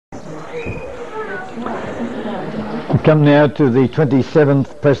We come now to the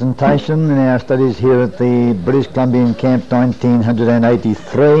 27th presentation in our studies here at the British Columbian Camp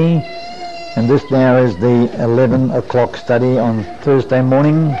 1983, and this now is the 11 o'clock study on Thursday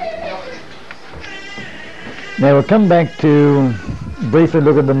morning. Now we'll come back to briefly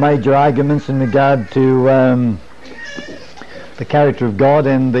look at the major arguments in regard to the character of God,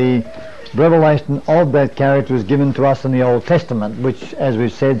 and the revelation of that character is given to us in the Old Testament, which, as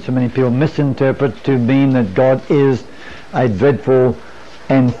we've said, so many people misinterpret to mean that God is a dreadful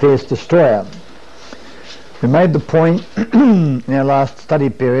and fierce destroyer. We made the point in our last study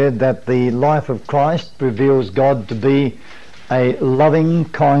period that the life of Christ reveals God to be a loving,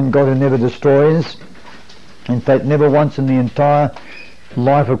 kind God who never destroys. In fact, never once in the entire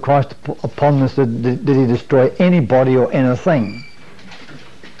life of Christ upon us did he destroy anybody or anything.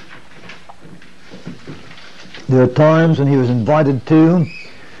 There are times when he was invited to,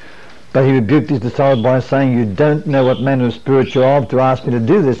 but he rebuked his disciples by saying, "You don't know what manner of spirit you're of to ask me to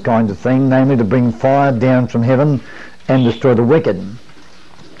do this kind of thing, namely to bring fire down from heaven and destroy the wicked."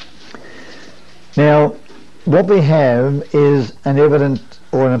 Now, what we have is an evident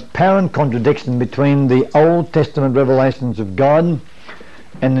or an apparent contradiction between the Old Testament revelations of God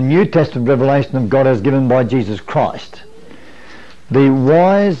and the New Testament revelation of God as given by Jesus Christ. The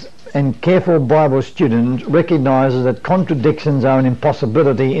wise and careful Bible student recognizes that contradictions are an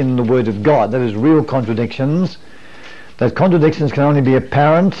impossibility in the Word of God. That is, real contradictions. That contradictions can only be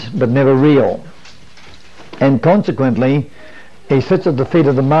apparent but never real. And consequently, he sits at the feet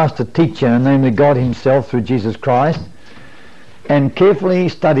of the master teacher, namely God himself through Jesus Christ, and carefully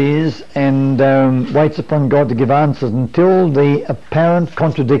studies and waits upon God to give answers until the apparent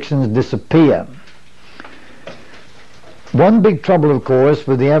contradictions disappear. One big trouble, of course,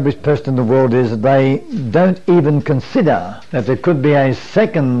 with the average person in the world is that they don't even consider that there could be a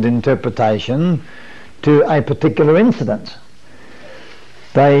second interpretation to a particular incident.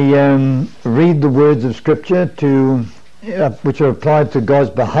 They read the words of Scripture which are applied to God's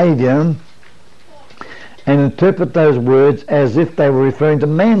behaviour and interpret those words as if they were referring to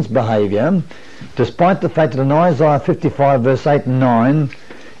man's behaviour, despite the fact that in Isaiah 55 verse 8 and 9,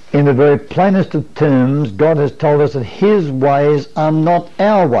 in the very plainest of terms, God has told us that his ways are not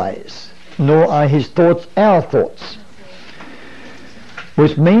our ways, nor are his thoughts our thoughts.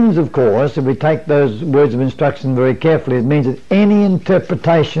 Which means, of course, if we take those words of instruction very carefully, it means that any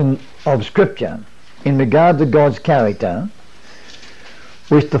interpretation of Scripture in regard to God's character,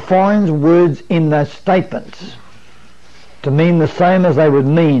 which defines words in those statements to mean the same as they would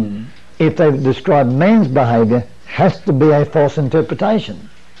mean if they describe man's behaviour, has to be a false interpretation.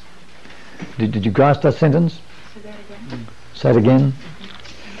 Did you grasp that sentence? Say it again.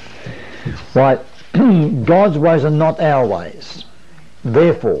 Right. God's ways are not our ways.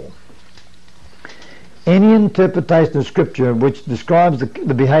 Therefore, any interpretation of Scripture which describes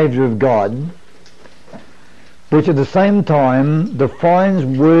the behaviour of God, which at the same time defines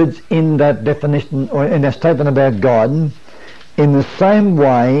words in that definition or in a statement about God in the same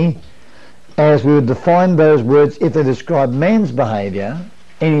way as we would define those words if they describe man's behaviour,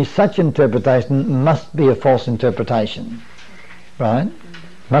 any such interpretation must be a false interpretation. Right?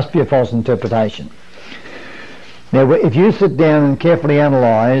 Must be a false interpretation. Now, if you sit down and carefully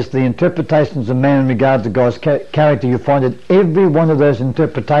analyse the interpretations of man in regard to God's character, you find that every one of those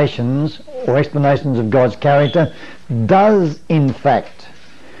interpretations or explanations of God's character does in fact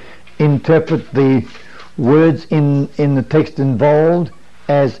interpret the words in the text involved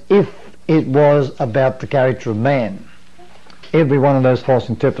as if it was about the character of man. Every one of those false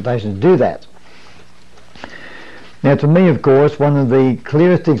interpretations do that. Now, to me, of course, one of the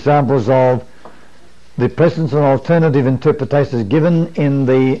clearest examples of the presence of an alternative interpretation is given in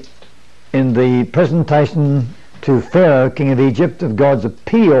the presentation to Pharaoh, king of Egypt, of God's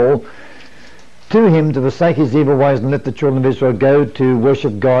appeal to him to forsake his evil ways and let the children of Israel go to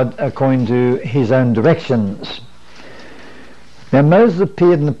worship God according to his own directions. Now, Moses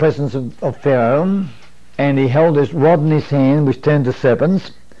appeared in the presence of Pharaoh, and he held his rod in his hand, which turned to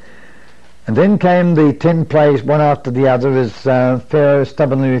serpents. And then came the 10 plagues, one after the other, as Pharaoh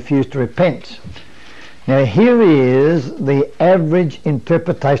stubbornly refused to repent. Now, here is the average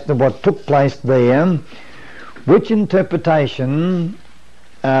interpretation of what took place there, which interpretation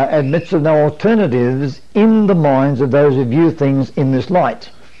admits of no alternatives in the minds of those who view things in this light.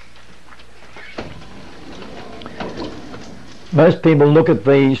 Most people look at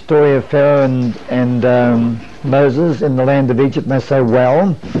the story of Pharaoh and Moses in the land of Egypt and they say,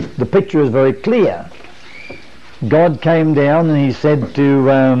 well, the picture is very clear. God came down and he said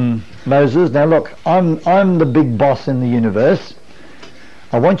to Moses, now look, I'm the big boss in the universe.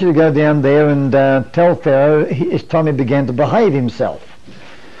 I want you to go down there and tell Pharaoh it's time he began to behave himself.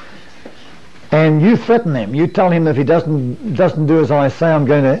 And you threaten him. You tell him if he doesn't do as I say, I'm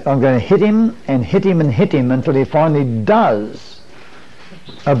going to hit him and hit him and hit him until he finally does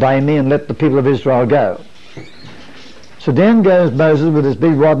obey me and let the people of Israel go. So down goes Moses with his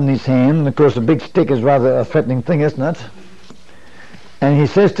big rod in his hand, and of course a big stick is rather a threatening thing, isn't it? And he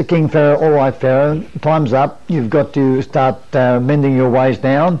says to King Pharaoh, all right, Pharaoh, time's up. You've got to start mending your ways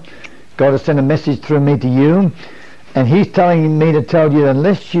now. God has sent a message through me to you. And he's telling me to tell you that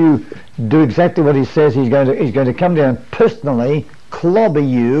unless you do exactly what he says, he's going to come down and personally clobber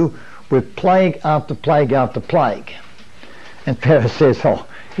you with plague after plague after plague. And Pharaoh says,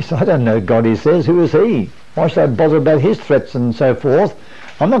 I don't know God, he says. Who is he? Why should I bother about his threats and so forth?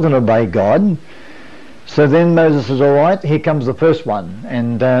 I'm not going to obey God. So then Moses says, all right, here comes the first one.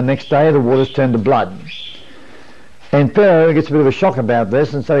 And next day the waters turn to blood. And Pharaoh gets a bit of a shock about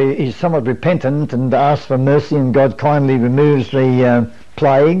this, and so he's somewhat repentant and asks for mercy, and God kindly removes the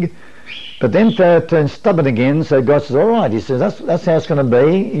plague. But then Pharaoh turns stubborn again, so God says, all right, he says, that's how it's going to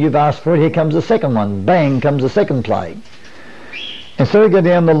be. You've asked for it, here comes the second one. Bang, comes the second plague. And so we go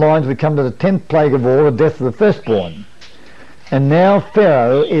down the lines, we come to the 10th plague of all, the death of the firstborn. And now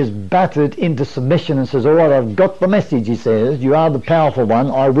Pharaoh is battered into submission and says, all right, I've got the message, he says. You are the powerful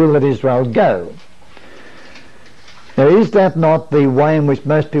one, I will let Israel go. Now, is that not the way in which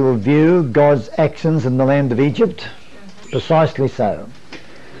most people view God's actions in the land of Egypt? Precisely so.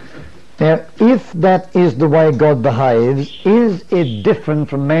 Now, if that is the way God behaves, is it different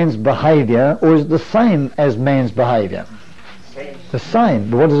from man's behaviour, or is it the same as man's behaviour? The same.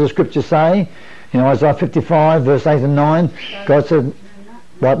 But what does the scripture say? In Isaiah 55, verse 8 and 9, God said,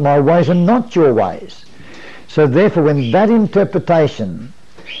 but my ways are not your ways. So therefore, when that interpretation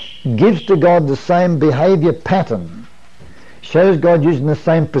gives to God the same behaviour pattern, shows God using the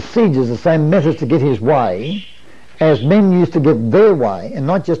same procedures, the same methods to get his way, as men used to get their way, and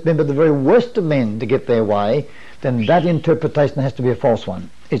not just men, but the very worst of men to get their way, then that interpretation has to be a false one.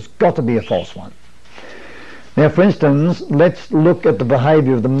 It's got to be a false one. Now, for instance, let's look at the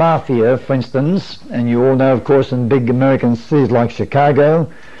behaviour of the mafia, for instance, and you all know, of course, in big American cities like Chicago,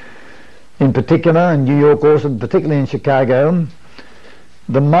 in particular, and New York also, particularly in Chicago,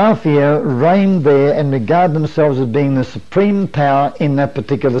 the mafia reign there and regard themselves as being the supreme power in that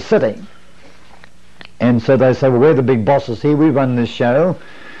particular city. And so they say, well, we're the big bosses here, we run this show,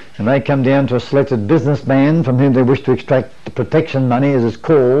 and they come down to a selected businessman from whom they wish to extract the protection money, as it's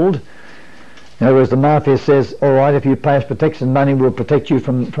called. In other words, the mafia says, all right, if you pay us protection money, we'll protect you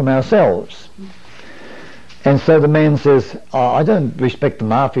from ourselves. And so the man says, I don't respect the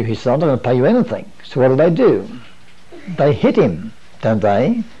mafia, he says, I'm not going to pay you anything. So what do? They hit him, don't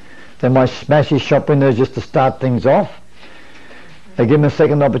they? They might smash his shop windows just to start things off. They give him a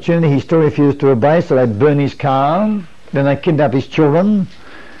second opportunity, he still refused to obey, so they burn his car. Then they kidnap his children.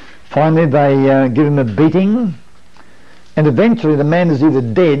 Finally they give him a beating. And eventually the man is either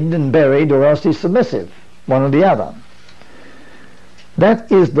dead and buried, or else he's submissive, one or the other.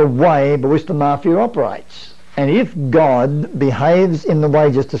 That is the way by which the mafia operates. And if God behaves in the way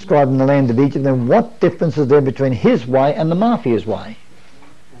just described in the land of Egypt, then what difference is there between his way and the mafia's way?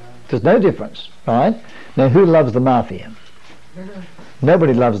 There's no difference, right? Now, who loves the mafia?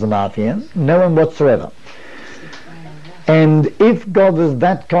 Nobody loves the mafia, no one whatsoever. And if God was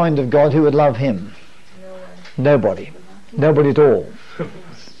that kind of God, who would love him? Nobody. Nobody at all.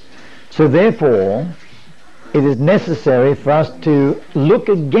 So therefore, it is necessary for us to look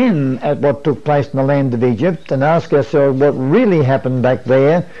again at what took place in the land of Egypt and ask ourselves what really happened back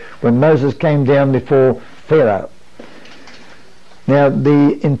there when Moses came down before Pharaoh. Now,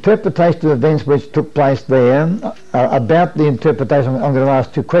 the interpretation of events which took place there, about the interpretation, I'm going to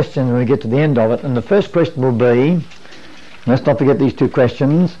ask two questions when we get to the end of it. And the first question will be, let's not forget these two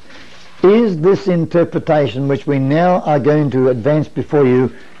questions, is this interpretation which we now are going to advance before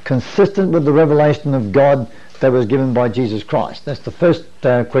you consistent with the revelation of God that was given by Jesus Christ? That's the first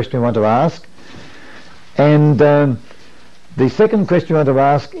question we want to ask. And the second question we want to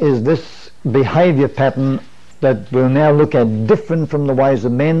ask, is this behaviour pattern that we'll now look at different from the ways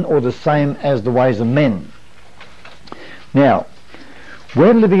of men or the same as the ways of men? Now,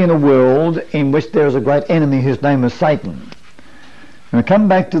 we're living in a world in which there is a great enemy whose name is Satan. When I come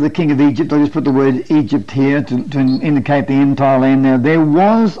back to the king of Egypt, I'll just put the word Egypt here to indicate the entire land. Now, there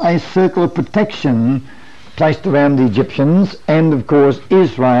was a circle of protection placed around the Egyptians, and of course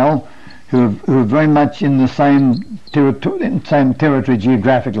Israel, who are very much in the same territory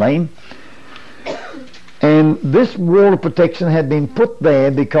geographically. And this wall of protection had been put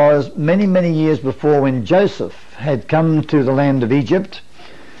there because many, many years before, when Joseph had come to the land of Egypt,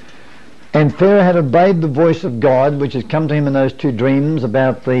 And Pharaoh had obeyed the voice of God, which has come to him in those two dreams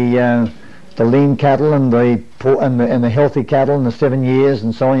about the lean cattle and the healthy cattle and the 7 years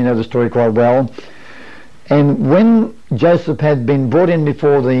and so on. You know the story quite well. And when Joseph had been brought in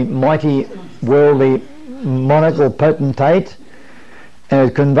before the mighty worldly monarch or potentate and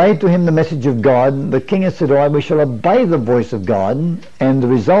had conveyed to him the message of God, the king had said, "All right, we shall obey the voice of God." And the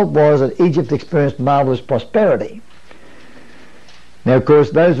result was that Egypt experienced marvelous prosperity. Now, of course,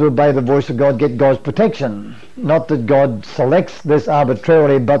 those who obey the voice of God get God's protection. Not that God selects this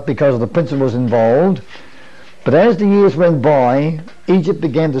arbitrarily, but because of the principles involved. But as the years went by, Egypt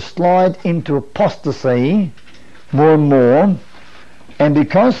began to slide into apostasy more and more. And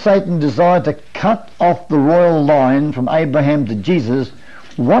because Satan desired to cut off the royal line from Abraham to Jesus,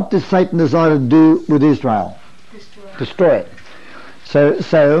 what did Satan desire to do with Israel? Destroy it.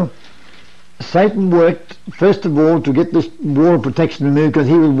 So Satan worked, first of all, to get this wall of protection removed, because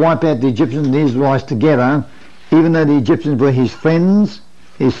he would wipe out the Egyptians and the Israelites together. Even though the Egyptians were his friends,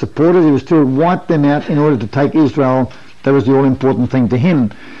 his supporters, he would still wipe them out in order to take Israel. That was the all-important thing to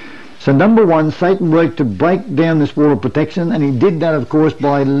him. So number one, Satan worked to break down this wall of protection, and he did that, of course,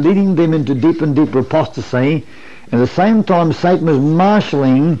 by leading them into deeper and deeper apostasy. At the same time, Satan was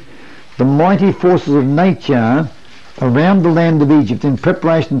marshalling the mighty forces of nature around the land of Egypt in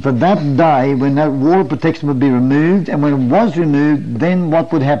preparation for that day when that wall of protection would be removed. And when it was removed, then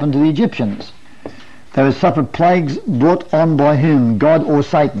what would happen to the Egyptians? They would suffer plagues brought on by whom? God or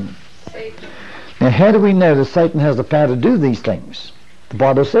Satan? Satan. Now, how do we know that Satan has the power to do these things? The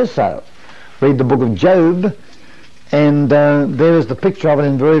Bible says so. Read the book of Job, and there is the picture of it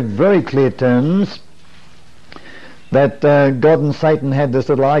in very, very clear terms, that God and Satan had this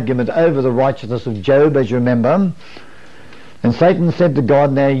little argument over the righteousness of Job, as you remember. And Satan said to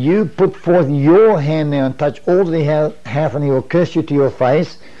God, "Now you put forth your hand now and touch all that he hath, and he will curse you to your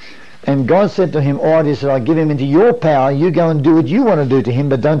face." And God said to him, "All right," he said, "I give him into your power. You go and do what you want to do to him,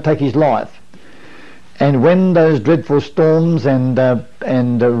 but don't take his life." And when those dreadful storms and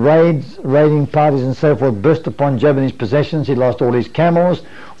raiding parties and so forth burst upon Job and his possessions, he lost all his camels,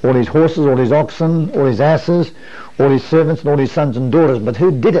 all his horses, all his oxen, all his asses, all his servants, and all his sons and daughters. But who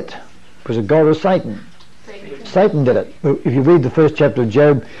did it? Was it God or Satan? Satan did it. If you read the first chapter of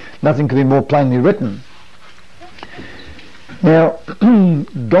Job, nothing could be more plainly written. Now,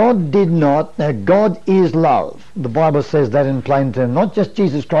 God is love. The Bible says that in plain terms. Not just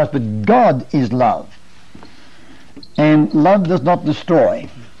Jesus Christ, but God is love. And love does not destroy.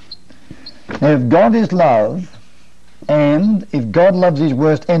 Now, if God is love, and if God loves his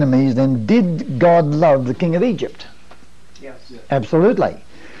worst enemies, then did God love the king of Egypt? Yes. Absolutely.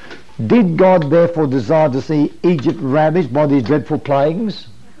 Did God therefore desire to see Egypt ravaged by these dreadful plagues?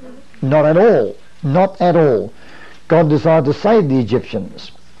 Not at all. Not at all. God desired to save the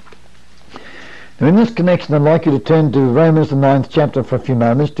Egyptians. Now, in this connection, I'd like you to turn to Romans the 9th chapter for a few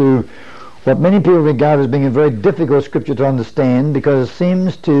moments, to what many people regard as being a very difficult scripture to understand, because it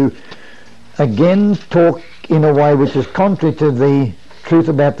seems to again talk in a way which is contrary to the truth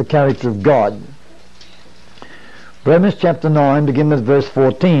about the character of God. Romans chapter 9, begin with verse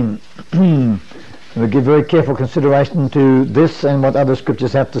 14. We'll give very careful consideration to this and what other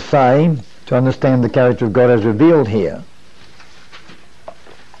scriptures have to say to understand the character of God as revealed here.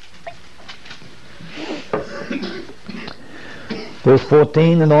 Verse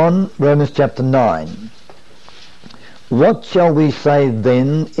 14 and on, Romans chapter 9. What shall we say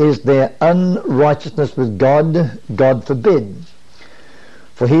then? Is there unrighteousness with God? God forbid.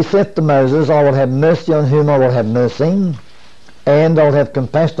 For he saith to Moses, I will have mercy on whom I will have mercy, and I will have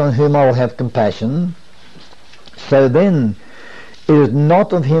compassion on whom I will have compassion. So then, it is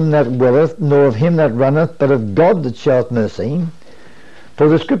not of him that willeth, nor of him that runneth, but of God that showeth mercy. For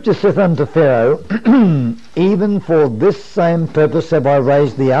the scripture saith unto Pharaoh, even for this same purpose have I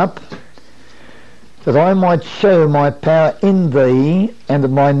raised thee up, that I might show my power in thee, and that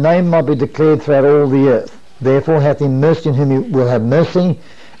my name might be declared throughout all the earth. Therefore hath he mercy on whom he will have mercy,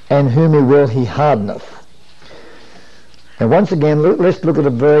 and whom he will he hardeneth. And once again, let's look at a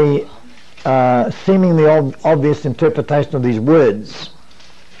very seemingly obvious interpretation of these words.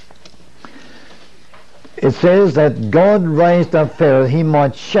 It says that God raised up Pharaoh that he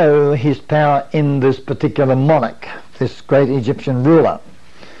might show his power in this particular monarch, this great Egyptian ruler.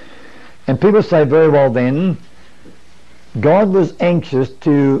 And people say, very well then, God was anxious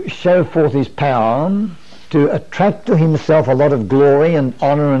to show forth his power, to attract to himself a lot of glory and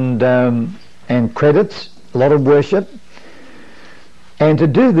honor and credits, a lot of worship. And to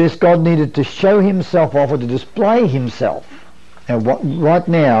do this, God needed to show himself off, or to display himself. And right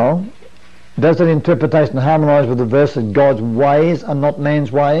now, does that interpretation harmonize with the verse that God's ways are not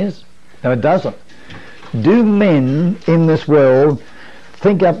man's ways? No, it doesn't. Do men in this world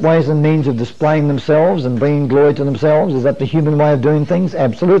think up ways and means of displaying themselves and bringing glory to themselves? Is that the human way of doing things?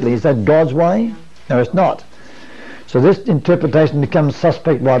 Absolutely. Is that God's way? No, it's not. So this interpretation becomes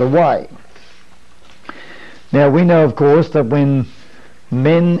suspect right away. Now we know, of course, that when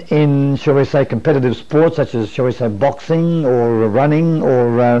men in, shall we say, competitive sports such as, shall we say, boxing or running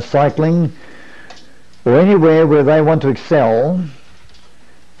or cycling or anywhere where they want to excel,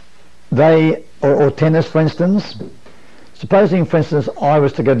 or tennis, for instance. Supposing, for instance, I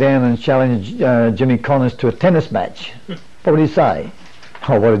was to go down and challenge Jimmy Connors to a tennis match, what would he say?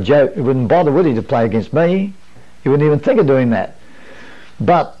 Oh, what a joke. He wouldn't bother, would he, to play against me? He wouldn't even think of doing that.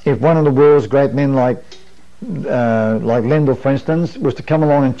 But if one of the world's great men like Lendl, for instance, was to come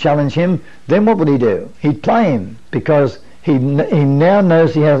along and challenge him, then what would he do? He'd play him, because he now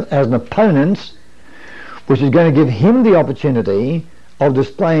knows he has an opponent which is going to give him the opportunity of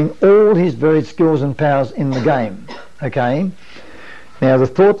displaying all his varied skills and powers in the game. Okay? Now the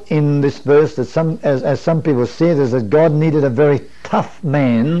thought in this verse, that as some people see it, is that God needed a very tough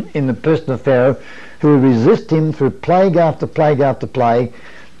man in the person of Pharaoh who would resist him through plague after plague after plague,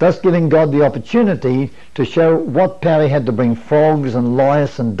 thus giving God the opportunity to show what power he had to bring frogs and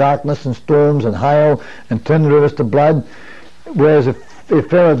lice and darkness and storms and hail and turn the rivers to blood. Whereas if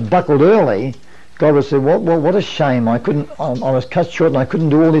Pharaoh buckled early, God would say, what a shame, I was cut short and I couldn't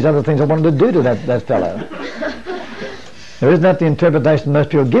do all these other things I wanted to do to that fellow. Now, isn't that the interpretation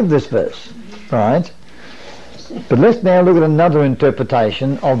most people give this verse? Right? But let's now look at another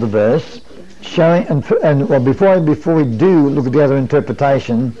interpretation of the verse, showing, well, before we do look at the other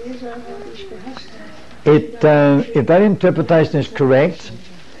interpretation, if that interpretation is correct,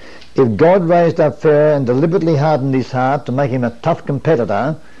 if God raised up Pharaoh and deliberately hardened his heart to make him a tough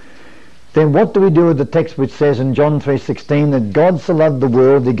competitor, then what do we do with the text which says in John 3:16 that God so loved the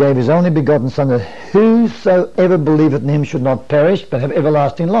world he gave his only begotten Son, that whosoever believeth in him should not perish but have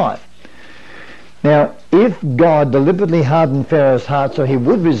everlasting life? Now, if God deliberately hardened Pharaoh's heart so he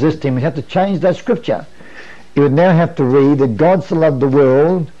would resist him, we'd have to change that scripture. You would now have to read that God so loved the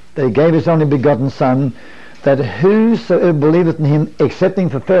world that he gave his only begotten Son, that whosoever believeth in him, excepting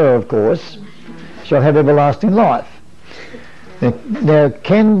for Pharaoh, of course, shall have everlasting life. Now,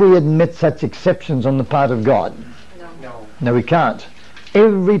 can we admit such exceptions on the part of God? No, we can't.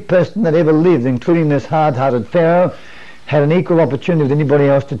 Every person that ever lived, including this hard-hearted Pharaoh, had an equal opportunity with anybody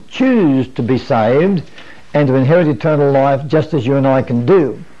else to choose to be saved and to inherit eternal life, just as you and I can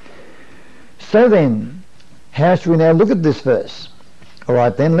do. So then, how should we now look at this verse? All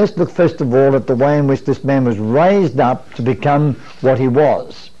right then, let's look first of all at the way in which this man was raised up to become what he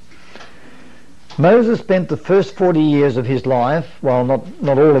was. Moses spent the first 40 years of his life, well,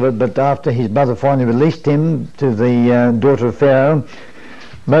 not all of it, but after his mother finally released him to the daughter of Pharaoh,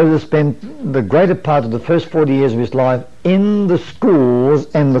 Moses spent the greater part of the first 40 years of his life in the schools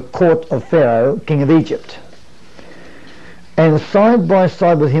and the court of Pharaoh, king of Egypt. And side by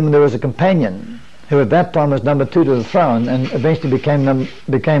side with him there was a companion who at that time was number 2 to the throne and eventually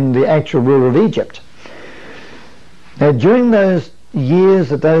became the actual ruler of Egypt. Now, during those years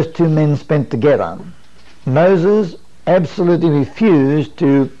that those two men spent together, Moses absolutely refused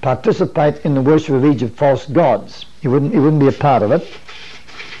to participate in the worship of Egypt's false gods. He wouldn't be a part of it.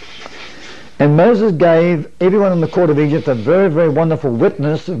 And Moses gave everyone in the court of Egypt a very, very wonderful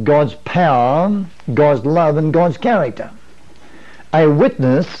witness of God's power, God's love and God's character. A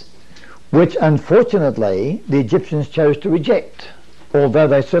witness which unfortunately the Egyptians chose to reject, although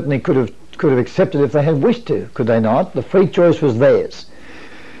they certainly could have accepted if they had wished to, could they not? The free choice was theirs.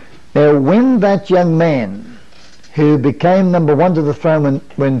 Now, when that young man who became number 1 to the throne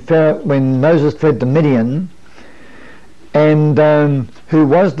when Moses fled to Midian, and who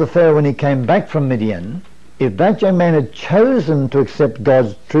was the Pharaoh when he came back from Midian, if that young man had chosen to accept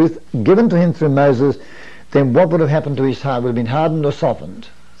God's truth given to him through Moses, then what would have happened to his heart? Would have been hardened or softened?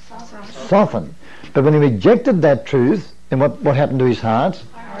 Softened. But when he rejected that truth, then what happened to his heart?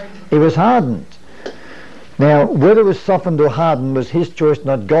 It was hardened. Now, whether it was softened or hardened was his choice,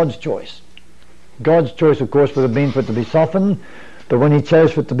 not God's choice. God's choice, of course, would have been for it to be softened, but when he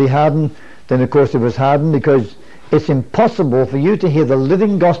chose for it to be hardened, then of course it was hardened, because it's impossible for you to hear the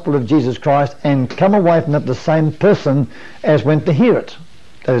living gospel of Jesus Christ and come away from it the same person as went to hear it.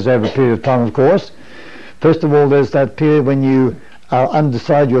 That is over a period of time, of course. First of all, there's that period when you are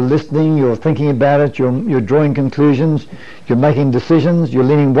undecided, you're listening, you're thinking about it, you're drawing conclusions, you're making decisions, you're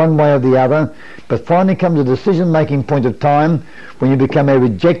leaning one way or the other, but finally comes a decision-making point of time when you become a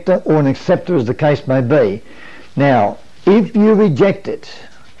rejecter or an acceptor, as the case may be. Now, if you reject it,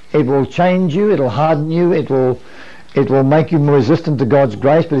 it will change you, it'll harden you, it will it will make you more resistant to God's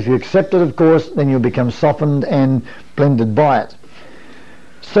grace, but if you accept it, of course, then you'll become softened and blended by it.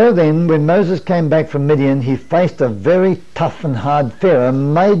 So then, when Moses came back from Midian, he faced a very tough and hard Pharaoh,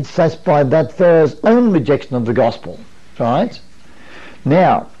 made such by that Pharaoh's own rejection of the gospel. Right?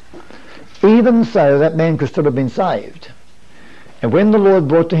 Now, even so, that man could still have been saved. And when the Lord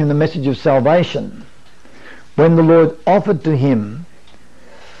brought to him the message of salvation, when the Lord offered to him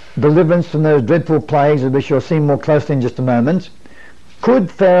deliverance from those dreadful plagues, of which you'll see more closely in just a moment, could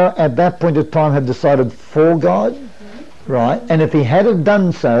Pharaoh at that point of time have decided for God? Right? And if he had have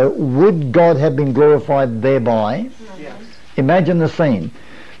done so, would God have been glorified thereby? Yes. Imagine the scene.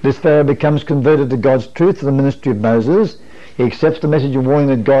 This Pharaoh becomes converted to God's truth through the ministry of Moses. He accepts the message of warning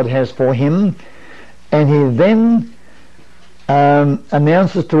that God has for him, and he then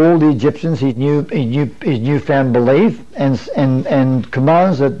announces to all the Egyptians his newfound belief, and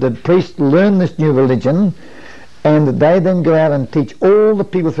commands that the priests learn this new religion, and that they then go out and teach all the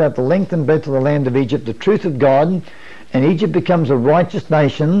people throughout the length and breadth of the land of Egypt the truth of God, and Egypt becomes a righteous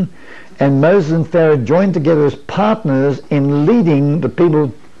nation, and Moses and Pharaoh join together as partners in leading the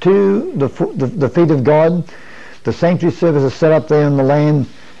people to the feet of God. The sanctuary service is set up there in the land,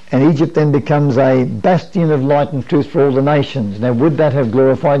 and Egypt then becomes a bastion of light and truth for all the nations. Now, would that have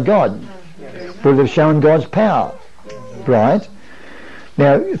glorified God? Yes. Would it have shown God's power? Right?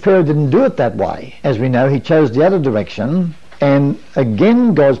 Now, Pharaoh didn't do it that way. As we know, he chose the other direction, and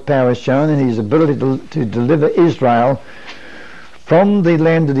again God's power is shown in his ability to deliver Israel from the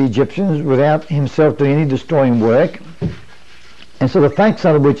land of the Egyptians without himself doing any destroying work. And so the facts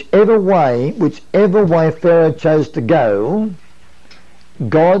are, whichever way Pharaoh chose to go,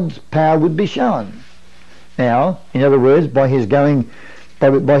 God's power would be shown. Now, in other words, by his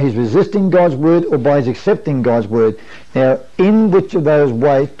resisting God's word or by his accepting God's word. Now, in which of those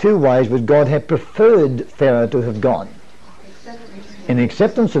two ways would God have preferred Pharaoh to have gone? In the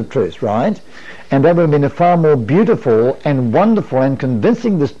acceptance of truth, right? And that would have been a far more beautiful and wonderful and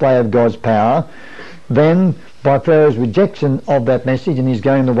convincing display of God's power than by Pharaoh's rejection of that message and his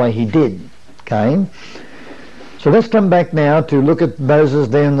going the way he did. Okay? So let's come back now to look at Moses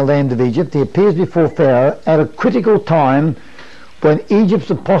there in the land of Egypt. He appears before Pharaoh at a critical time when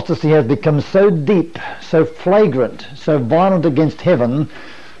Egypt's apostasy has become so deep, so flagrant, so violent against heaven,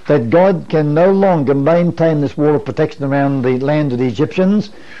 that God can no longer maintain this wall of protection around the land of the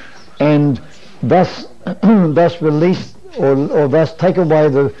Egyptians, and thus release or thus take away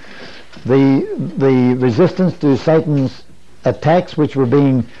the resistance to Satan's attacks, which were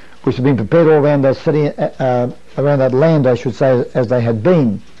being prepared all around that city, around that land, I should say, as they had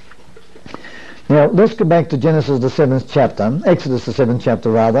been. Now, let's go back to Exodus the 7th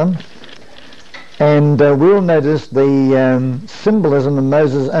chapter rather, and we'll notice the symbolism of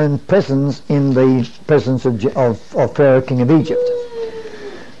Moses' own presence in the presence of Pharaoh, king of Egypt.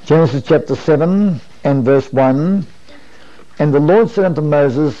 Genesis chapter 7 and verse 1. And the Lord said unto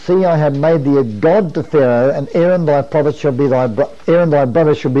Moses, See, I have made thee a god to Pharaoh, and Aaron thy brother shall be thy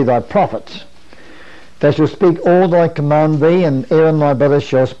prophet. Thou shalt speak all that I command thee, and Aaron thy brother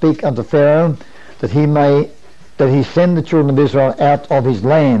shall speak unto Pharaoh, that he send the children of Israel out of his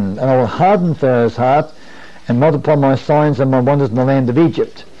land. And I will harden Pharaoh's heart, and multiply my signs and my wonders in the land of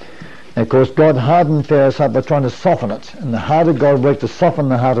Egypt. And of course, God hardened Pharaoh's heart by trying to soften it. And the harder God worked to soften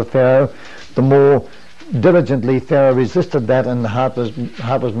the heart of Pharaoh, the more diligently Pharaoh resisted that, and the heart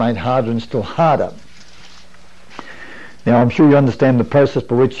was made harder and still harder. Now, I'm sure you understand the process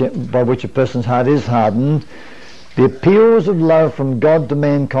by which a person's heart is hardened. The appeals of love from God to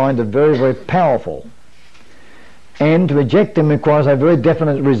mankind are very, very powerful, and to reject them requires a very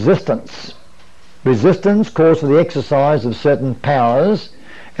definite resistance. Resistance calls for the exercise of certain powers,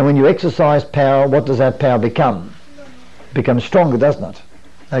 and when you exercise power, what does that power become? It becomes stronger, doesn't it?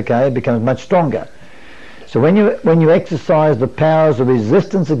 Okay, it becomes much stronger. So when you exercise the powers of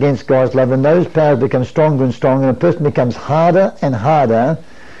resistance against God's love, and those powers become stronger and stronger, and a person becomes harder and harder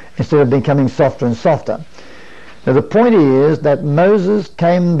instead of becoming softer and softer. Now the point is that Moses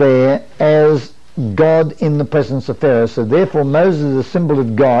came there as God in the presence of Pharaoh. So therefore Moses is a symbol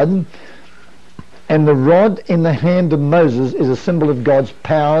of God, and the rod in the hand of Moses is a symbol of God's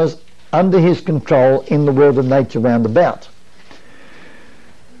powers under his control in the world of nature round about.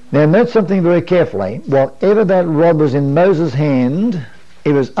 Now note something very carefully. Whatever that rod was in Moses' hand,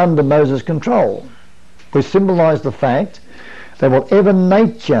 it was under Moses' control, which symbolized the fact that whatever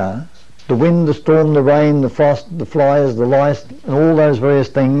nature, the wind, the storm, the rain, the frost, the flies, the lice, and all those various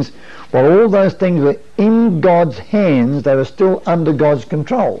things, while all those things were in God's hands, they were still under God's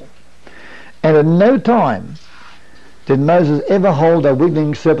control. And at no time did Moses ever hold a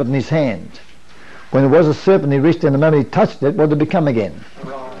wiggling serpent in his hand. when there was a serpent, he reached in the moment he touched it, what did it become again?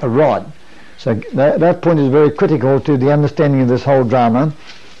 A rod. So that point is very critical to the understanding of this whole drama.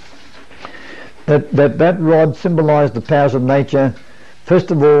 That rod symbolized the powers of nature,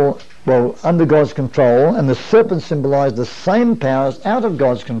 first of all, well, under God's control, and the serpent symbolized the same powers out of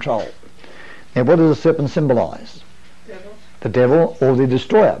God's control. Now, what does the serpent symbolize? The devil or the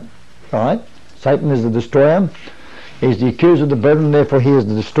destroyer, right? Satan is the destroyer. He's the accuser of the brethren, therefore he is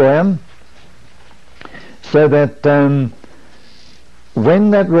the destroyer. So that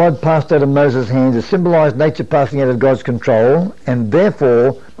when that rod passed out of Moses' hands, it symbolized nature passing out of God's control, and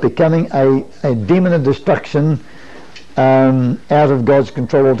therefore becoming a demon of destruction out of God's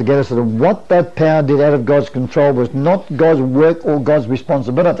control altogether. So that what that power did out of God's control was not God's work or God's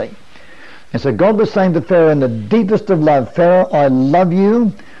responsibility. And so God was saying to Pharaoh in the deepest of love, Pharaoh, I love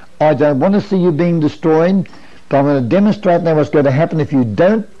you, I don't want to see you being destroyed, but I'm going to demonstrate now what's going to happen if you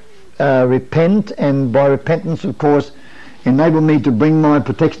don't repent, and by repentance, of course, enable me to bring my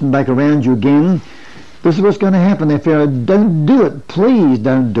protection back around you again. This is what's going to happen there, Pharaoh. Don't do it. Please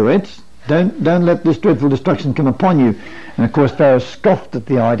don't do it. Don't let this dreadful destruction come upon you. And of course Pharaoh scoffed at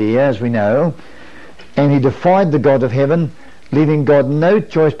the idea, as we know, and he defied the God of heaven, leaving God no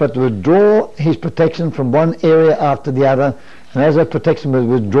choice but to withdraw his protection from one area after the other. And as that protection was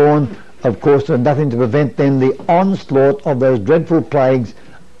withdrawn, of course there was nothing to prevent then the onslaught of those dreadful plagues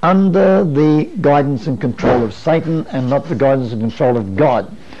under the guidance and control of Satan, and not the guidance and control of God.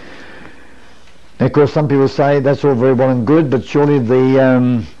 And of course some people say that's all very well and good, but surely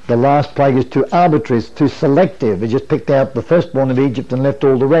the last plague is too arbitrary, it's too selective. They just picked out the firstborn of Egypt and left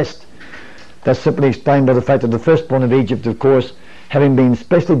all the rest. That's simply explained by the fact that the firstborn of Egypt, of course, having been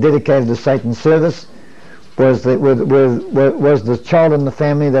specially dedicated to Satan's service, was the child in the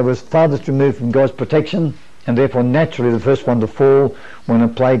family that was farthest removed from God's protection, and therefore naturally the first one to fall when a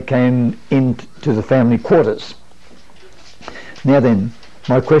plague came into the family quarters. Now then,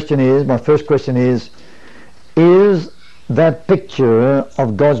 my first question is that picture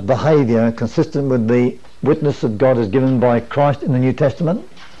of God's behaviour consistent with the witness that God has given by Christ in the New Testament?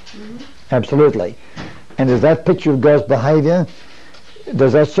 Mm-hmm. Absolutely. And is that picture of God's behaviour,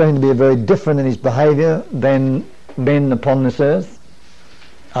 does that show him to be very different in his behaviour than men upon this earth?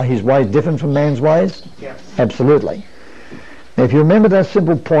 Are his ways different from man's ways? Yes. Absolutely. Now, if you remember that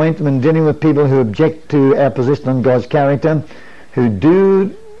simple point when dealing with people who object to our position on God's character, who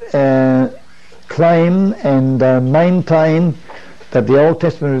do claim and maintain that the Old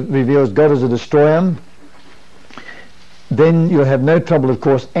Testament reveals God as a destroyer, then you'll have no trouble, of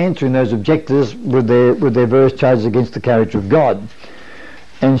course, answering those objectors with their various charges against the character of God,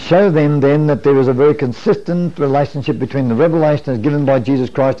 and show them then that there is a very consistent relationship between the revelation as given by Jesus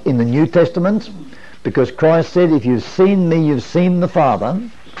Christ in the New Testament, because Christ said, if you've seen me, you've seen the Father.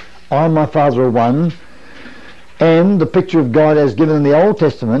 I and my Father are one. And the picture of God as given in the Old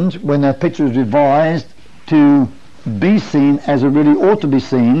Testament, when that picture is revised to be seen as it really ought to be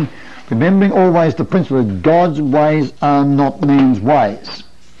seen, remembering always the principle that God's ways are not man's ways.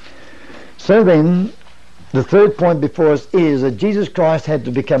 So then, the third point before us is that Jesus Christ had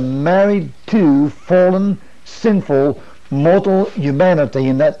to become married to fallen, sinful, mortal humanity,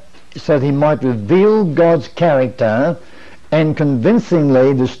 in that so that he might reveal God's character and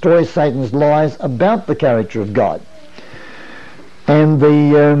convincingly destroy Satan's lies about the character of God. And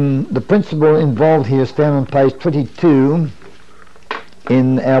the principle involved here is found on page 22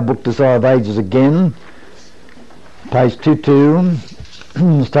 in our book Desire of Ages again. Page 22,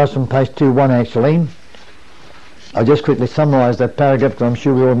 starts from page 21 actually. I'll just quickly summarise that paragraph, because I'm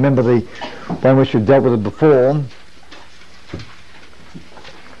sure we all remember the one which we've dealt with it before.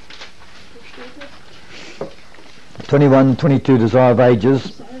 '21, 22, Desire of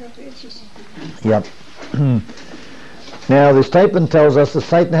Ages. Yep. Now the statement tells us that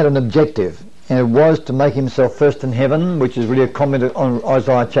Satan had an objective, and it was to make himself first in heaven, which is really a comment on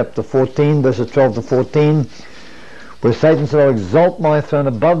Isaiah chapter 14, verses 12 to 14, where Satan said, I'll exalt my throne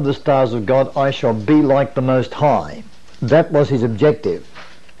above the stars of God, I shall be like the Most High. That was his objective.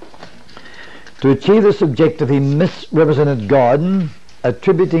 To achieve this objective, he misrepresented God,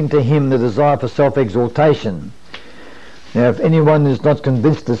 attributing to him the desire for self-exaltation. Now, if anyone is not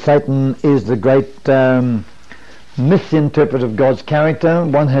convinced that Satan is the great misinterpreter of God's character,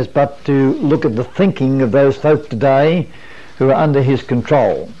 one has but to look at the thinking of those folk today who are under his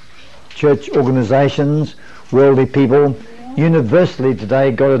control. Church organisations, worldly people, universally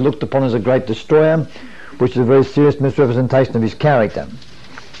today God is looked upon as a great destroyer, which is a very serious misrepresentation of his character.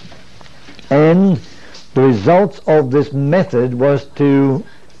 And the results of this method was to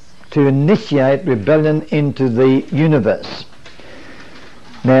initiate rebellion into the universe.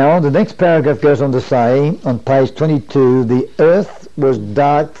 Now, the next paragraph goes on to say, on page 22, the earth was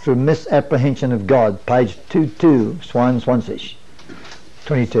dark through misapprehension of God. Page 22, Swansea.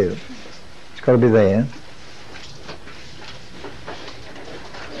 22. It's got to be there.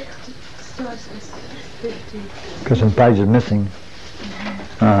 Because some page is missing.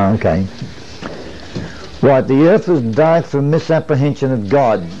 Okay. Right, the earth was dark through misapprehension of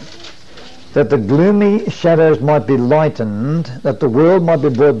God, that the gloomy shadows might be lightened, that the world might be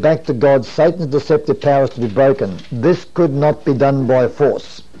brought back to God, Satan's deceptive powers to be broken. This could not be done by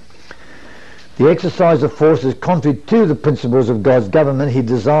force. The exercise of force is contrary to the principles of God's government. He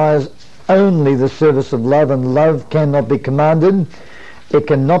desires only the service of love, and love cannot be commanded. It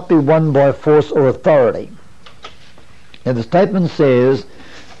cannot be won by force or authority. Now the statement says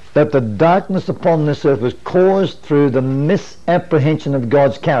that the darkness upon this earth was caused through the misapprehension of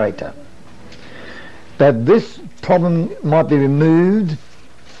God's character. That this problem might be removed,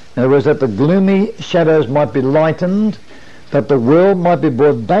 in other words, that the gloomy shadows might be lightened, that the world might be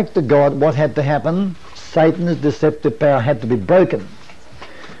brought back to God. What had to happen? Satan's deceptive power had to be broken.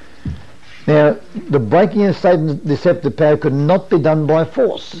 Now, the breaking of Satan's deceptive power could not be done by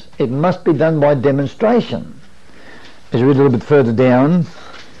force. It must be done by demonstration. As you read a little bit further down,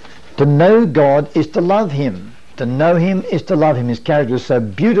 to know God is to love him. To know him is to love him. His character is so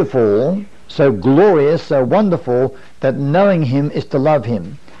beautiful, so glorious, so wonderful, that knowing him is to love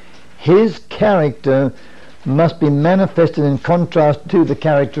him. His character must be manifested in contrast to the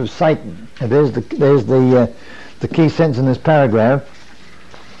character of Satan. Now there's the key sentence in this paragraph.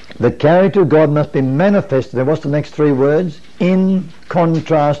 The character of God must be manifested. And what's the next three words? In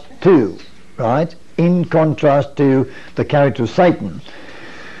contrast to, right? In contrast to the character of Satan.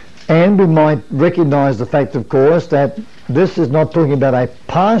 And we might recognize the fact, of course, that this is not talking about a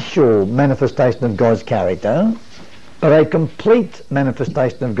partial manifestation of God's character, but a complete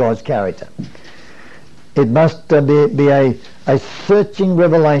manifestation of God's character. It must be a searching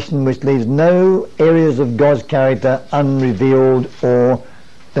revelation which leaves no areas of God's character unrevealed or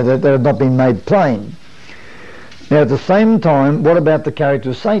that have not been made plain. Now at the same time, what about the character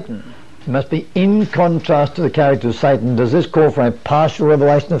of Satan? It must be in contrast to the character of Satan. Does this call for a partial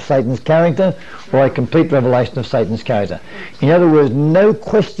revelation of Satan's character or a complete revelation of Satan's character? In other words, no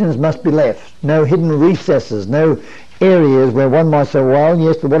questions must be left, no hidden recesses, no areas where one might say, well,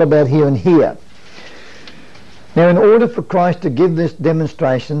 yes, but what about here and here? Now, in order for Christ to give this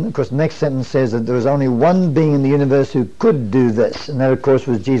demonstration, of course, the next sentence says that there was only one being in the universe who could do this, and that, of course,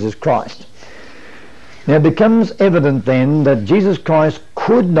 was Jesus Christ. Now, it becomes evident then that Jesus Christ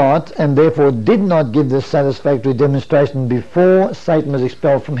could not, and therefore did not, give this satisfactory demonstration before Satan was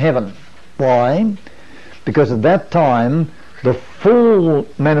expelled from heaven. Why? Because at that time, the full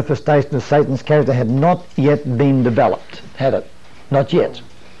manifestation of Satan's character had not yet been developed, had it? Not yet.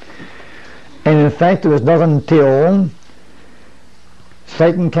 And in fact, it was not until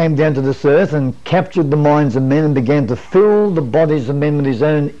Satan came down to this earth and captured the minds of men and began to fill the bodies of men with his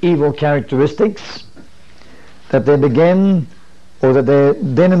own evil characteristics that there began, or that there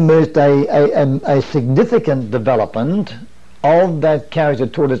then emerged a significant development of that character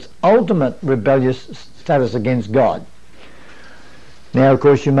toward its ultimate rebellious status against God. Now, of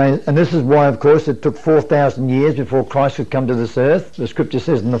course, you may, and this is why, of course, it took 4,000 years before Christ could come to this earth. The scripture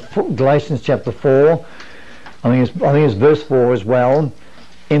says in Galatians chapter 4, I think it's verse 4 as well,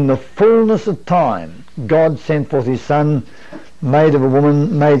 in the fullness of time, God sent forth his Son, made of a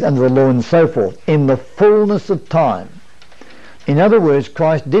woman, made under the law, and so forth. In the fullness of time. In other words,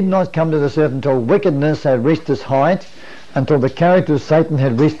 Christ did not come to this earth until wickedness had reached its height, until the character of Satan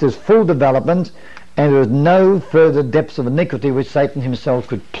had reached its full development, and there was no further depths of iniquity which Satan himself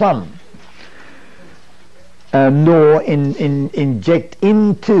could plumb, nor inject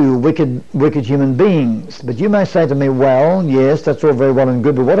into wicked human beings. But you may say to me, well, yes, that's all very well and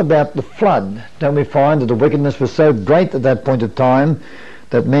good, but what about the flood? Don't we find that the wickedness was so great at that point of time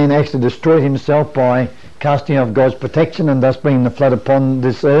that man actually destroyed himself by casting off God's protection and thus bringing the flood upon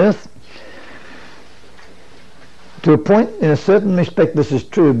this earth? To a point, in a certain respect, this is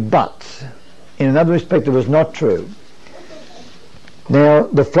true, but in another respect, it was not true. Now,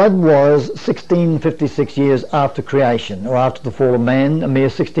 the flood was 1656 years after creation, or after the fall of man, a mere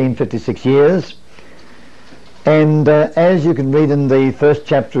 1656 years. And as you can read in the first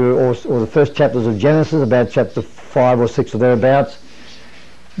chapter, or the first chapters of Genesis, about chapter 5 or 6 or thereabouts,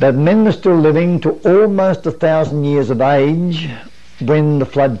 that men were still living to almost 1,000 years of age when the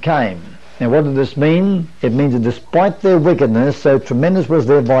flood came. Now, what did this mean? It means that despite their wickedness, so tremendous was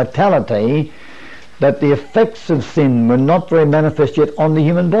their vitality, that the effects of sin were not very manifest yet on the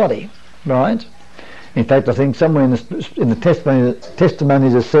human body, right? In fact, I think somewhere in the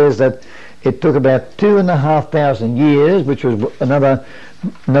testimonies it says that it took about 2,500 years, which was another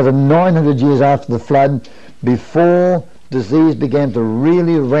 900 years after the flood, before disease began to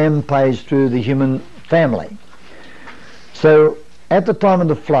really rampage through the human family. So at the time of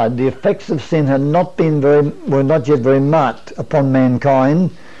the flood, the effects of sin were not yet very marked upon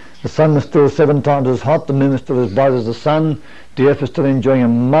mankind. The sun was still 7 times as hot, the moon was still as bright as the sun, the earth was still enjoying a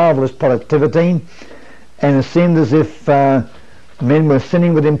marvellous productivity, and it seemed as if men were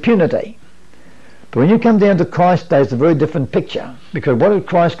sinning with impunity. But when you come down to Christ's day, it's a very different picture, because what did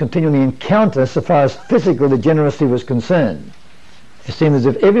Christ continually encounter so far as physical degeneracy was concerned? It seemed as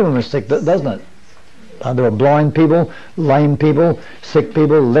if everyone was sick, doesn't it? There were blind people, lame people, sick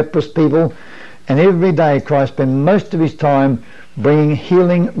people, leprous people, and every day Christ spent most of his time bringing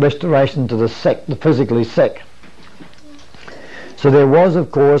healing, restoration to the sick, the physically sick. So there was,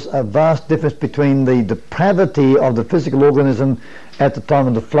 of course, a vast difference between the depravity of the physical organism at the time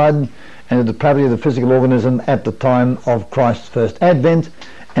of the flood and the depravity of the physical organism at the time of Christ's first advent,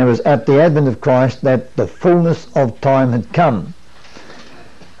 and it was at the advent of Christ that the fullness of time had come.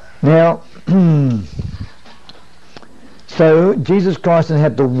 Now, so Jesus Christ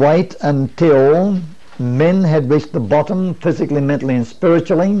had to wait until men had reached the bottom, physically, mentally and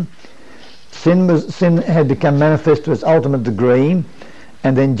spiritually. Sin had become manifest to its ultimate degree,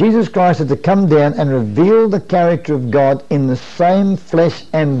 and then Jesus Christ had to come down and reveal the character of God in the same flesh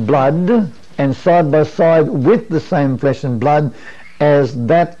and blood, and side by side with the same flesh and blood as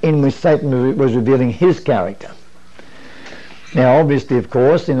that in which Satan was revealing his character. Now obviously, of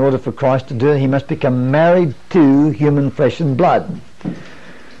course, in order for Christ to do it, he must become married to human flesh and blood.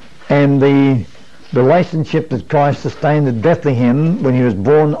 And the relationship that Christ sustained at Bethlehem when he was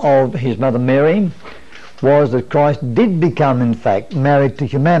born of his mother Mary was that Christ did become, in fact, married to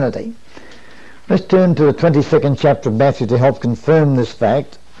humanity. Let's turn to the 22nd chapter of Matthew to help confirm this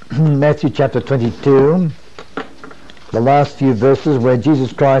fact. Matthew chapter 22, the last few verses, where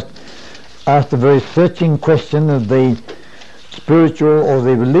Jesus Christ asked a very searching question of the spiritual, or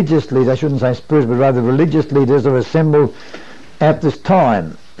the religious leaders, I shouldn't say spiritual, but rather religious leaders that were assembled at this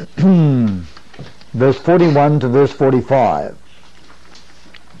time. Verse 41 to verse 45.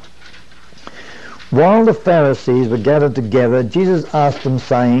 While the Pharisees were gathered together, Jesus asked them,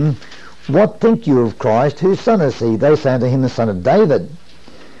 saying, What think you of Christ? Whose son is he? They say unto him, the son of David.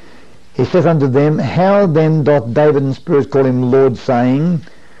 He saith unto them, How then doth David in spirit call him Lord, saying,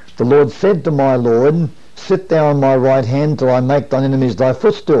 The Lord said to my Lord, Sit thou on my right hand till I make thine enemies thy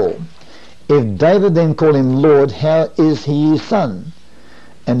footstool. If David then call him Lord, how is he his son?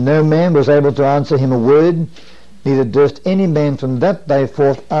 And no man was able to answer him a word, neither durst any man from that day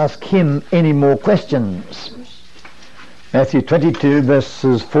forth ask him any more questions. Matthew 22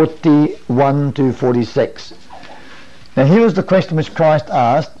 verses 41 to 46. Now here was the question which Christ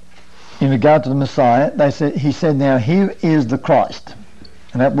asked in regard to the Messiah. He said, now here is the Christ.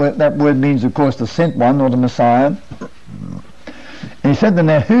 And that word means, of course, the sent one, or the Messiah. And he said,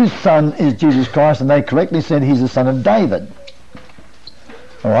 now whose son is Jesus Christ? And they correctly said, he's the son of David.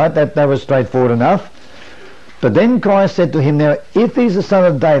 All right, that was straightforward enough. But then Christ said to him, now if he's the son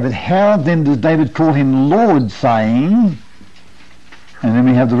of David, how then does David call him Lord, saying, and then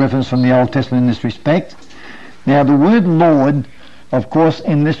we have the reference from the Old Testament in this respect. Now the word Lord, of course,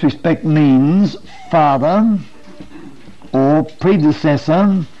 in this respect means father, or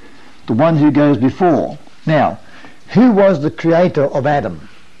predecessor, the one who goes before. Now, who was the creator of Adam?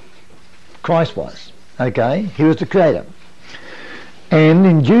 Christ was. Okay, he was the creator. And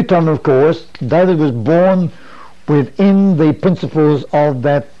in due time, of course, David was born within the principles of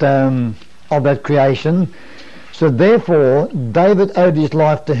that creation. So therefore, David owed his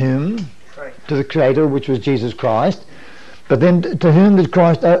life to whom? To the creator, which was Jesus Christ. But then to whom did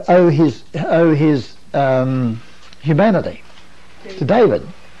Christ owe his humanity? To David,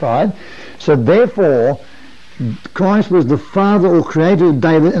 right? So therefore, Christ was the father or creator of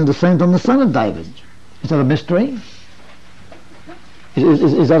David, and at the same time the son of David. Is that a mystery?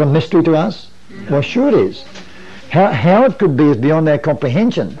 Is that a mystery to us? No. Well, sure it is. How it could be is beyond our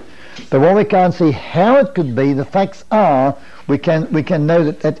comprehension. But while we can't see how it could be, the facts are we can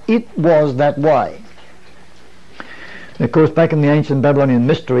know that it was that way. Of course, back in the ancient Babylonian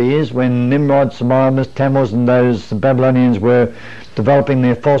mysteries, when Nimrod, Semiramis, Tammuz and those Babylonians were developing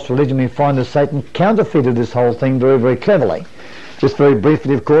their false religion, we find that Satan counterfeited this whole thing very, very cleverly. Just very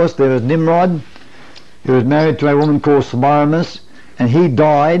briefly, of course, there was Nimrod, who was married to a woman called Semiramis, and he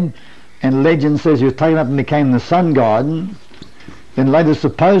died, and legend says he was taken up and became the sun god. Then later,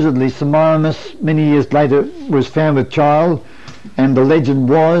 supposedly, Semiramis, many years later, was found with child, and the legend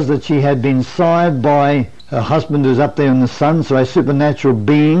was that she had been sired by her husband who's up there in the sun, so a supernatural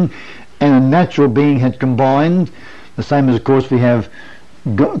being and a natural being had combined. The same as, of course, we have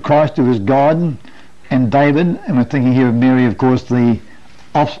Christ, who is God, and David, and we're thinking here of Mary, of course, the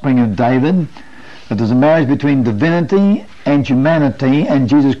offspring of David. That there's a marriage between divinity and humanity, and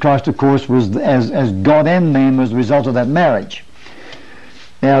Jesus Christ, of course, was as God and man was the result of that marriage.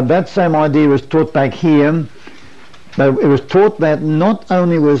 Now, that same idea was taught back here, but it was taught that not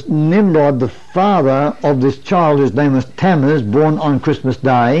only was Nimrod the father of this child whose name was Tammuz, born on Christmas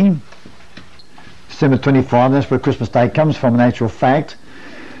Day, December 25, that's where Christmas Day comes from in actual fact,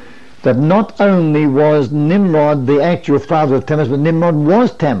 that not only was Nimrod the actual father of Tammuz, but Nimrod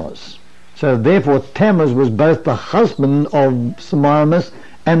was Tammuz. So therefore Tammuz was both the husband of Semiramis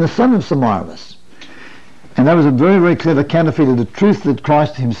and the son of Semiramis. And that was a very, very clever counterfeit of the truth that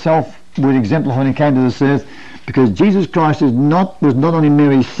Christ himself would exemplify when he came to this earth, because Jesus Christ was not only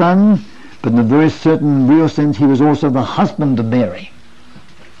Mary's son, but in a very certain real sense he was also the husband of Mary.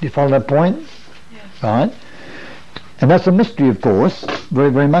 Do you follow that point? Yes. Right? And that's a mystery, of course,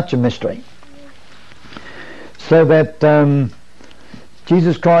 very, very much a mystery. So that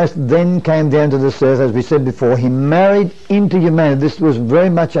Jesus Christ then came down to this earth, as we said before. He married into humanity. This was very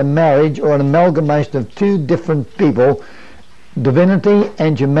much a marriage or an amalgamation of two different people. Divinity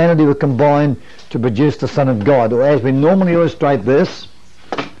and humanity were combined to produce the Son of God. Or as we normally illustrate this,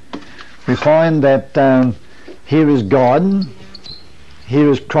 we find that here is God, here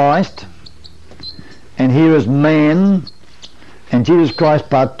is Christ, and here is man, and Jesus Christ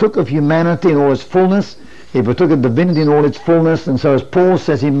partook of humanity in all its fullness. He partook of divinity in all its fullness, and so as Paul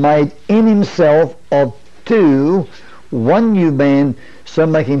says, he made in himself of two one new man, so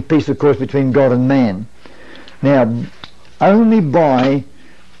making peace, of course, between God and man. Now, only by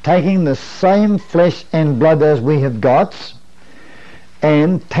taking the same flesh and blood as we have got,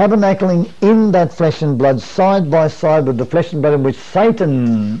 and tabernacling in that flesh and blood side by side with the flesh and blood in which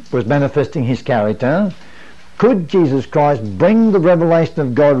Satan was manifesting his character, could Jesus Christ bring the revelation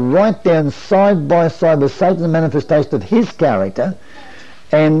of God right down side by side with Satan's manifestation of his character,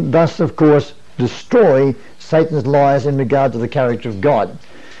 and thus, of course, destroy Satan's lies in regard to the character of God.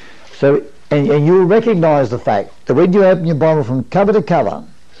 So, and you'll recognize the fact that when you open your Bible from cover to cover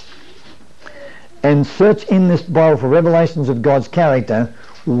and search in this Bible for revelations of God's character,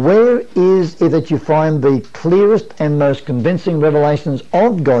 where is it that you find the clearest and most convincing revelations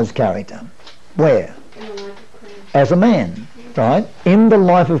of God's character? Where? As a man, right? In the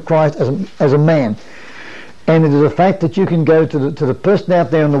life of Christ as a man. And it is a fact that you can go to the person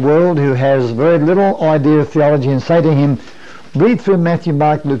out there in the world who has very little idea of theology and say to him, read through Matthew,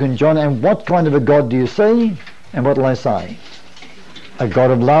 Mark, Luke and John, and what kind of a God do you see? And what will they say? A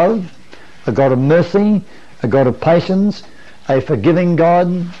God of love, a God of mercy, a God of patience, a forgiving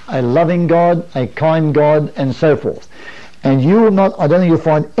God, a loving God, a kind God, and so forth. And you will not, I don't think you'll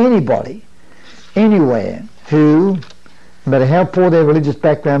find anybody anywhere who, no matter how poor their religious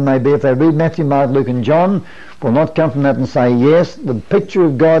background may be, if they read Matthew, Mark, Luke and John, will not come from that and say, yes, the picture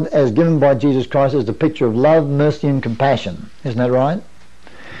of God as given by Jesus Christ is the picture of love, mercy and compassion. Isn't that right?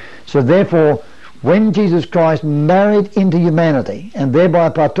 So therefore, when Jesus Christ married into humanity and thereby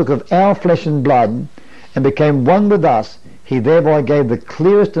partook of our flesh and blood and became one with us, he thereby gave the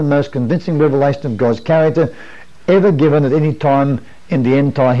clearest and most convincing revelation of God's character ever given at any time in the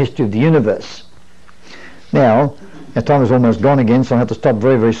entire history of the universe. Now, our time is almost gone again, so I'll have to stop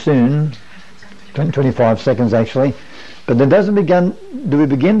very, very soon. 25 seconds actually. But do we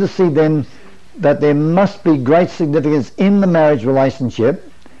begin to see then that there must be great significance in the marriage relationship,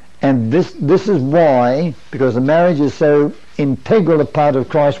 and this is why, because the marriage is so integral a part of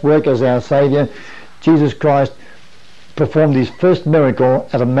Christ's work as our Saviour, Jesus Christ performed his first miracle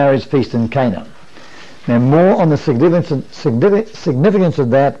at a marriage feast in Cana. Now more on the significance of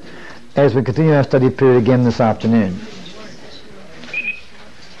that as we continue our study period again this afternoon.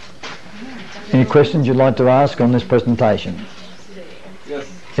 Any questions you'd like to ask on this presentation? Yes.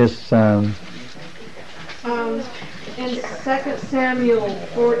 Yes. In 2 Samuel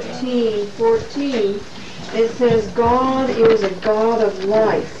 14:14, it says God is a God of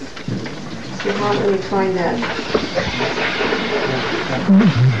life. So how can we find that?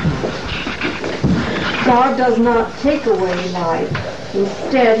 God does not take away life.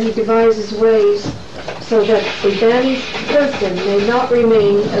 Instead, he devises ways so that a banished person may not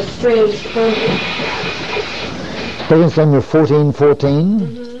remain estranged from him. 2 Samuel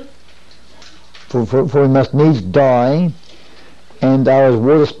 14:14. For we must needs die, and are as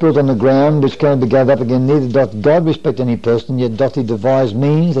water spilt on the ground, which cannot be gathered up again, neither doth God respect any person, yet doth he devise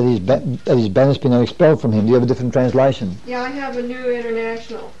means that his banished be not expelled from him. Do you have a different translation? Yeah, I have a New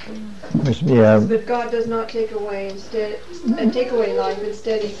International. Yeah. But God does not take away life.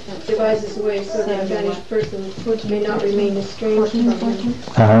 Instead, he devises ways so that a banished person may not remain estranged from him.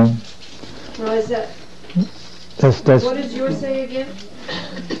 Well, is that... What does yours say again?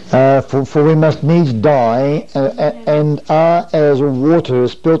 For we must needs die, and are as water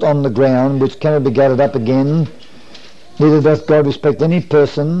spilt on the ground, which cannot be gathered up again. Neither doth God respect any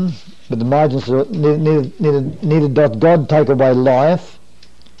person, but the margin says, neither doth God take away life,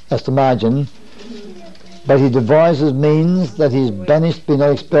 that's the margin, but he devises means that his banished be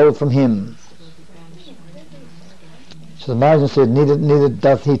not expelled from him. So the margin said, neither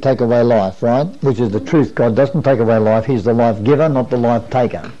doth he take away life, right? Which is the truth. God doesn't take away life. He's the life giver, not the life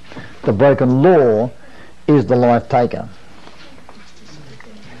taker. The broken law is the life taker.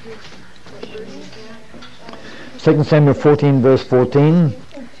 2 Samuel 14 verse 14.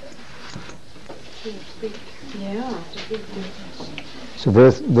 It's a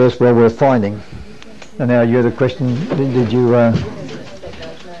verse well worth finding. And now you had a question. Did you...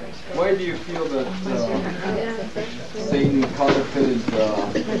 Why do you feel that Satan counterfeited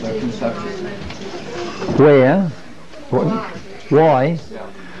the conception? Where? Why?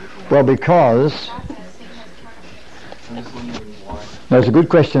 Well, because... No, it's a good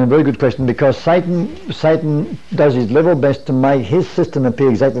question, a very good question, because Satan does his level best to make his system appear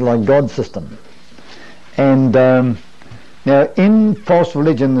exactly like God's system. And now, in false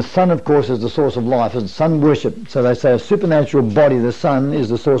religion, the sun, of course, is the source of life. It's sun worship. So they say a supernatural body, the sun, is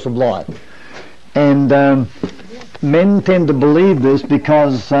the source of life. And men tend to believe this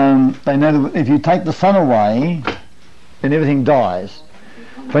because they know that if you take the sun away, then everything dies.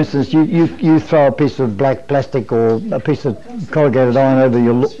 For instance, you throw a piece of black plastic or a piece of corrugated iron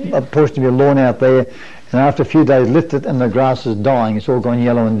over a portion of your lawn out there, and after a few days lift it and the grass is dying. It's all gone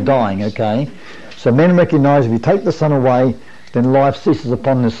yellow and dying, okay? So men recognise if you take the sun away, then life ceases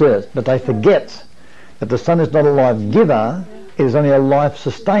upon this earth. But they forget that the sun is not a life giver, it is only a life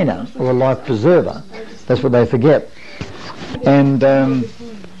sustainer or a life preserver. That's what they forget. And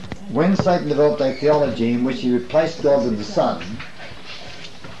when Satan developed a theology in which he replaced God with the sun,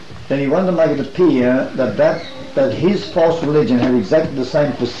 then he wanted to make it appear that his false religion had exactly the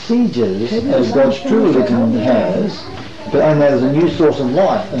same procedures as God's true religion has, but only there's a new source of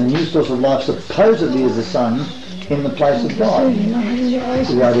life, and the new source of life supposedly is the sun in the place of God.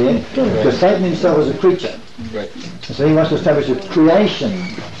 See the idea? Because Satan himself is a creature. Right. So he wants to establish a creation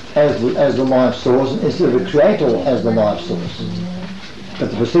as the life source instead of a creator as the life source. But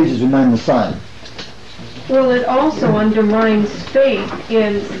the procedures remain the same. Well, it also undermines faith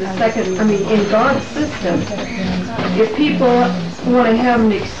in in God's system. If people want to have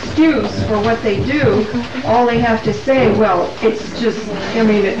an excuse for what they do, all they have to say, well, it's just,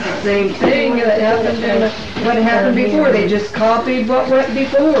 it's the same thing that happened and what happened before. They just copied what went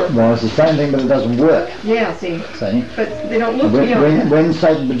before. Well, it's the same thing, but it doesn't work. Yeah, see? But they don't look when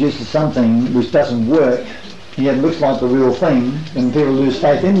Satan produces something which doesn't work, yet looks like the real thing, then people lose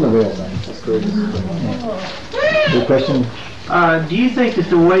faith in the real thing. That's good. Yeah. Good question? Do you think that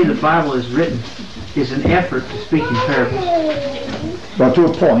the way the Bible is written is an effort to speak in parables? Well, to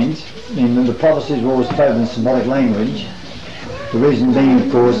a point. The prophecies were always told in symbolic language. The reason being,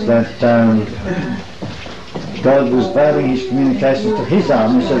 of course, that God was veiling his communications to his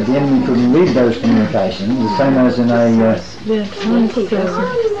army so that the enemy couldn't read those communications, the same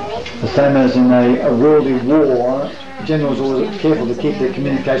as in a worldly war. Generals are always careful to keep their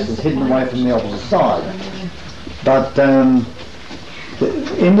communications hidden away from the opposite side. But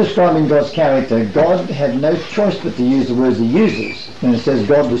in describing God's character, God had no choice but to use the words he uses. When it says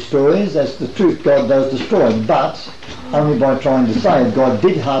God destroys, that's the truth, God does destroy, but only by trying to say it. God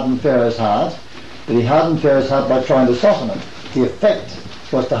did harden Pharaoh's heart, but he hardened Pharaoh's heart by trying to soften it. The effect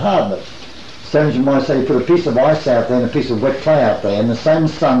was to harden it. Same as you might say, you put a piece of ice out there and a piece of wet clay out there, and the same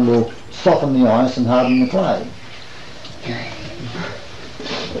sun will soften the ice and harden the clay.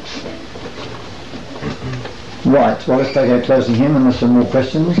 Right, well, let's take our closing hymn unless there are more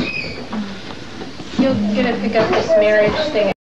questions. You're going to pick up this marriage thing.